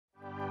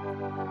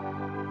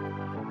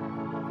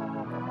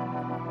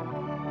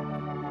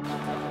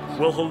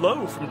Well,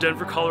 hello from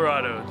Denver,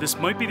 Colorado. This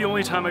might be the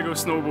only time I go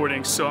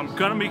snowboarding, so I'm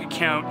gonna make it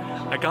count.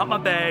 I got my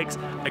bags,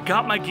 I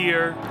got my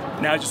gear,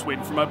 now just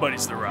waiting for my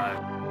buddies to arrive.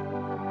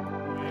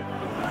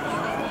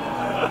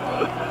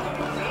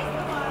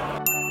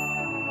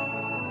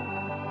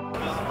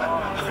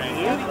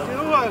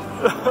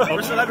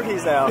 We're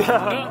celebrities now.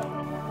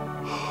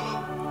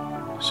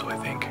 So I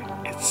think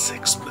it's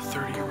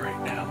 6:30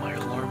 right now. My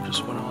alarm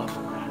just went off.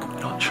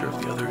 Not sure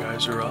if the other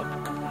guys are up.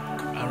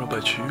 I don't know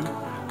about you,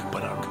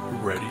 but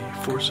I'm ready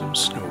for some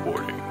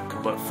snowboarding.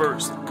 But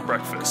first,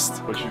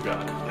 breakfast. What you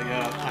got?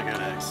 I got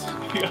eggs.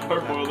 You got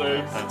hard-boiled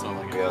eggs? That's all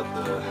I got.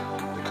 We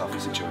got the coffee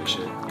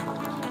situation.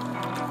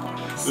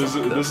 This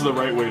is the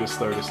right way to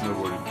start a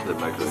snowboarding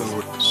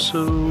trip.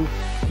 So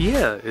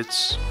yeah,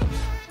 it's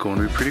going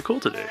to be pretty cool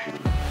today.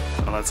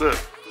 Oh, that's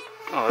it.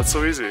 Oh, that's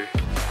so easy.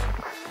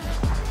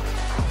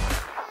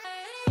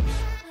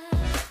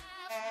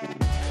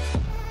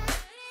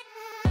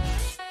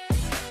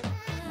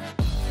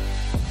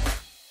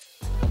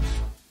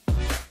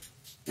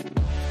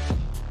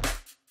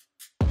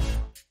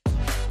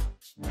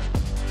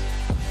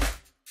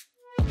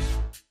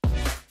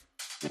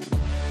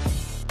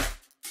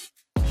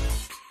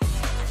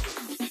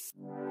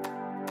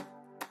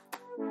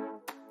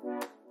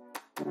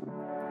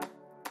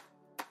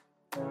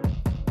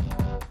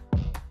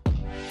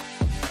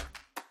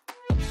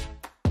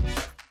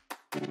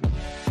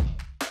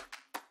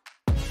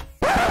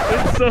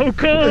 It's so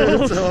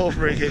cold! It's so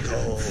freaking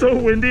cold. So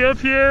windy up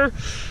here.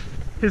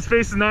 His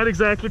face is not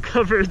exactly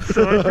covered,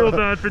 so I feel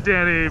bad for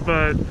Danny,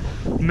 but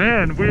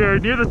man, we are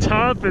near the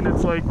top and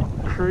it's like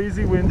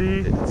crazy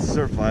windy. It's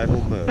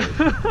survival mode.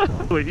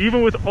 Like,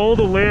 even with all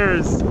the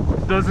layers,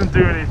 doesn't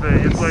do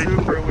anything. It's like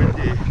super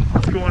windy.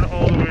 It's going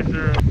all the way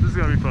through. This is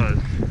gonna be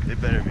fun.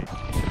 It better be.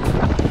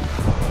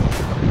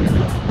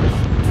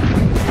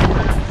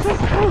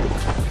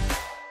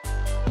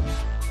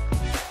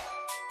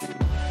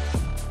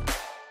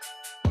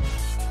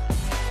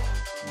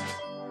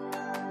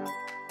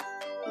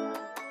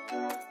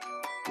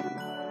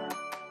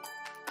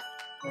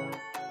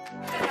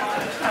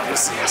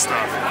 This is the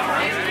stuff.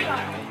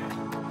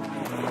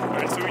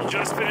 Alright, so we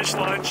just finished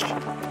lunch.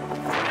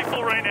 Pretty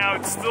full right now.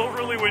 It's still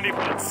really windy,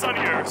 but it's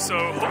sunnier,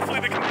 so hopefully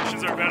the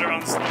conditions are better on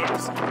the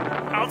slopes.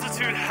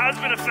 Altitude has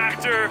been a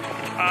factor,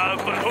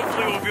 but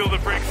hopefully we'll be able to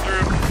break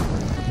through.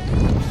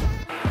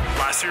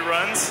 Last 3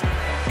 runs,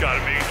 gotta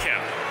make it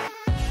count.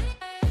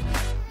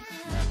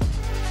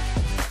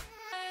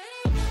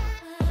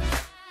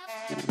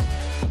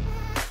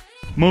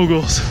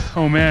 Moguls,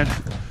 oh man,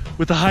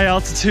 with the high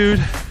altitude,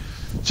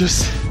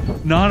 just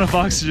not enough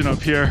oxygen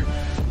up here,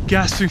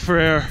 gasping for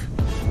air.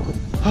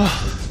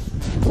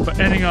 But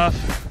ending off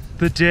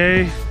the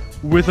day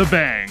with a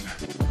bang.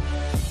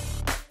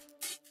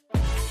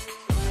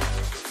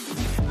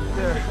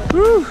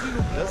 Woo!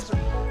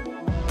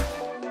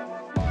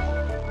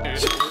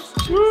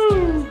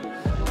 Woo!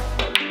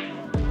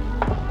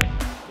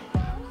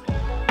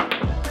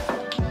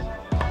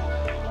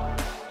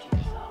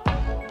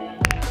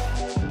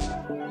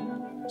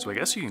 So I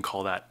guess you can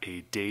call that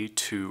a day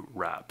 2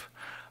 wrap.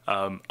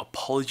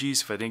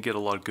 Apologies if I didn't get a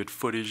lot of good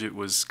footage. It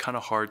was kind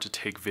of hard to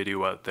take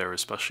video out there,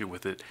 especially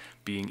with it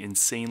being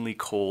insanely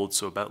cold.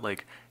 So about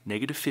like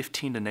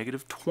 -15 to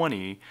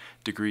 -20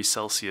 degrees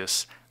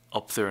Celsius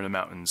up there in the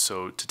mountains.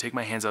 So to take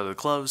my hands out of the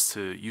gloves,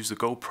 to use the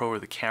GoPro or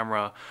the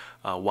camera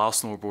while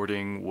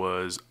snowboarding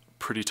was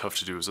pretty tough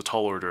to do. It was a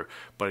tall order,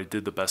 but I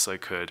did the best I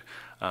could.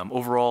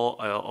 Overall,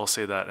 I'll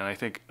say that, and I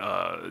think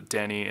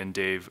Dany and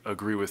Dave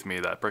agree with me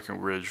that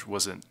Breckenridge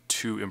wasn't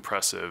too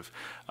impressive.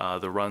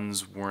 The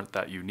runs weren't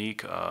that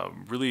unique.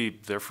 Really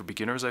there for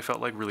beginners, I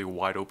felt like really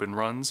wide open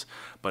runs,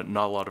 but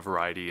not a lot of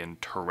variety in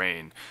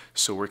terrain.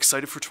 So we're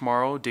excited for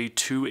tomorrow. Day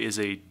 2 is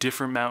a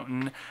different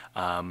mountain,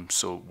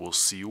 so we'll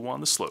see you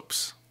on the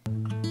slopes.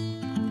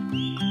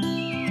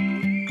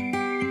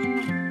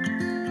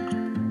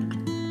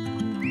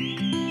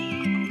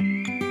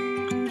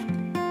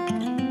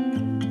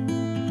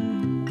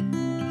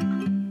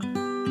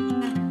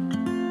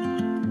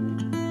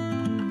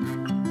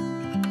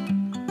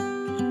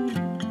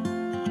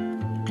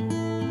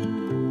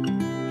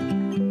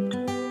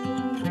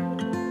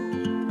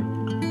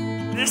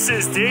 This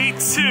is day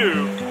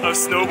 2 of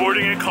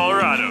snowboarding in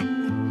Colorado.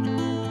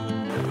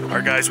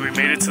 Alright guys, we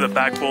made it to the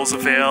back bowls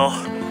of Vail.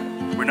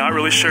 We're not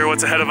really sure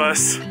what's ahead of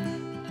us.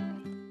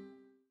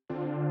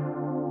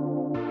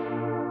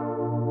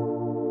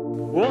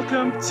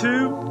 Welcome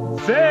to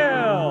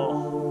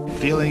Vail!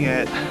 Feeling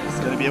it. It's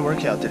gonna be a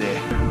workout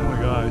today. Oh my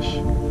gosh.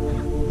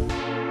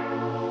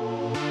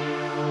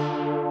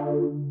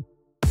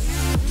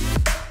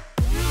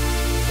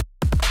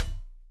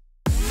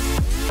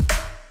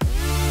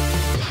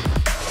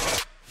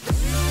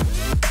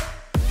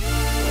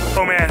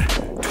 Oh man,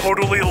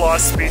 totally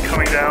lost speed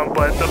coming down,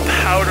 but the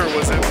powder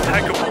was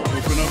impeccable.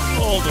 Open up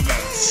all the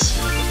vents.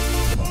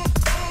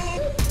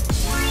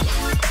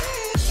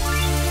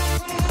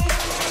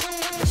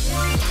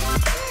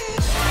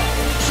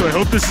 So I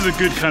hope this is a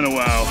good kind of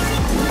wow.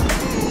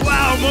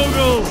 Wow,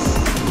 moguls!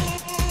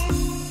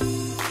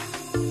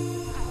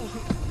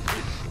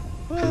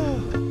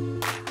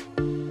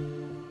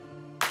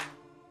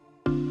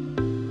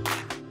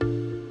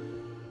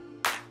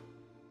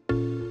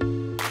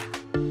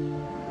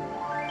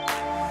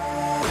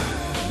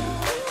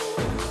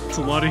 It's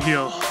a lot of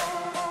heel.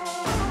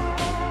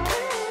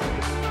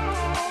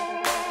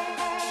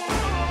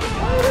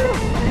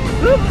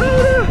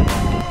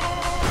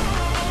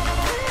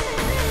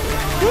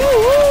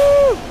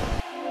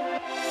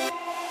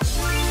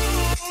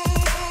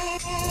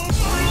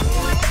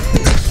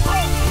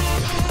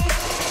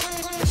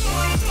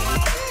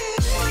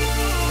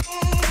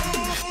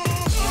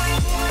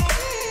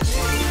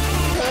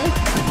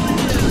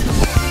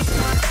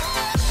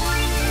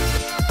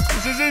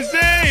 This is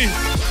insane!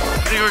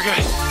 I think we're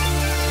good.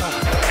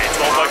 Okay,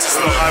 $12 is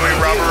still highway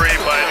robbery,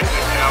 but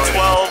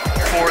 12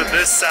 for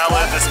this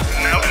salad, this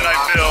mountain I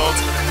built.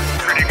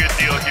 Pretty good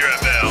deal here at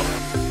Vail.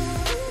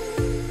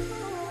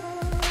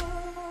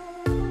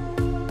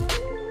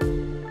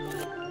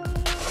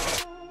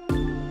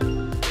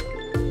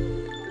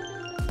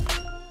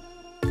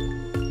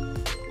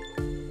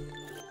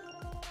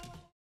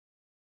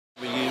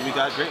 We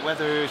got great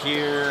weather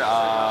here.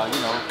 You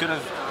know,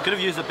 could have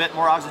used a bit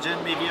more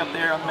oxygen maybe up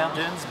there on the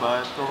mountains,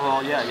 but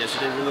overall, yeah,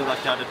 yesterday really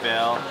lucked out at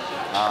Vail.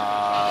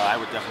 I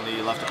would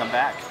definitely love to come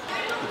back.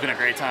 It's been a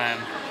great time,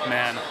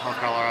 man. Love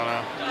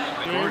Colorado.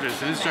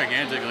 Gorgeous. It's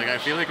gigantic. Like I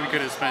feel like we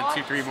could have spent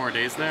 2-3 more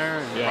days there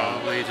and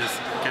probably just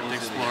kept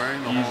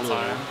exploring the whole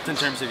time. In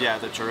terms of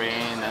the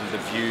terrain and the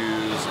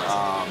views,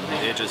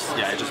 it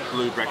just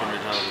blew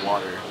Breckenridge out of the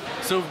water.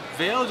 So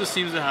Vail just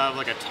seems to have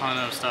like a ton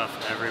of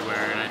stuff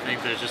everywhere, and I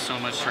think there's just so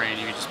much terrain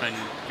you can just spend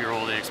your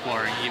whole day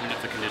exploring, even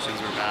if the conditions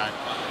were bad.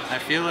 I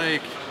feel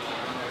like,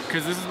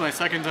 because this is my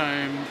second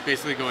time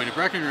basically going to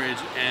Breckenridge,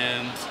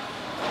 and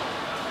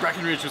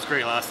Breckenridge was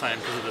great last time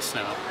because of the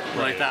snow.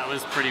 Like that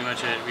was pretty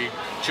much it. We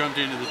jumped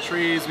into the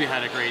trees, we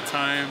had a great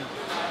time.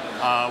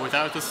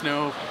 Without the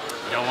snow,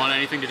 you don't want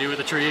anything to do with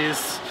the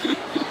trees.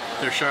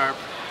 They're sharp,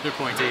 they're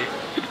pointy.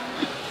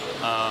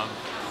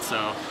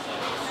 So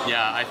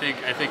yeah, I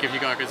think if you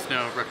got good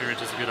snow,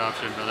 Breckenridge is a good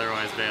option, but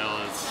otherwise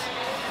Vail is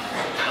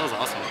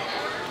awesome.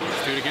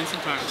 Let's do it again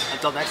sometime.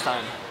 Until next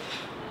time.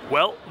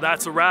 Well,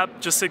 that's a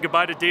wrap. Just said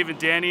goodbye to Dave and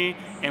Dany,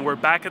 and we're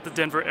back at the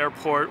Denver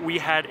airport. We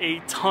had a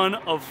ton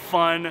of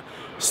fun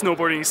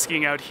snowboarding and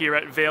skiing out here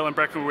at Vail and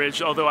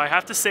Breckenridge, although I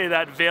have to say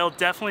that Vail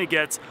definitely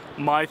gets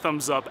my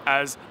thumbs up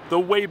as the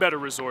way better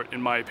resort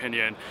in my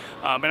opinion.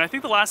 And I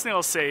think the last thing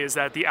I'll say is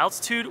that the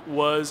altitude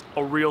was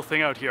a real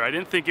thing out here. I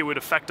didn't think it would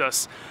affect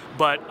us,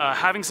 but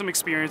having some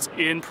experience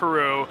in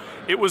Peru,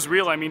 it was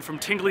real. I mean, from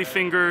tingly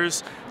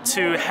fingers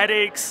to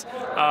headaches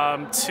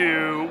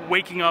to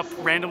waking up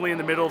randomly in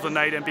the middle of the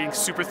night and being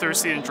super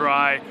thirsty and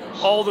dry,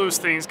 all those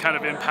things kind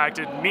of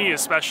impacted me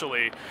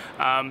especially.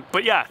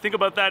 But yeah, think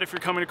about that if you're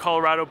coming to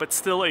Colorado, but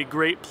still a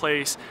great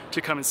place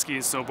to come and ski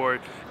and snowboard.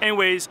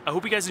 Anyways, I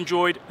hope you guys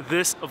enjoyed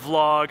this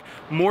vlog.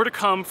 More to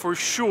come for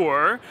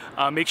sure.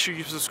 Make sure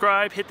you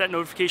subscribe, hit that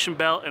notification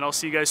bell, and I'll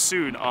see you guys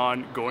soon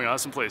on Going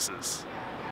Awesome Places.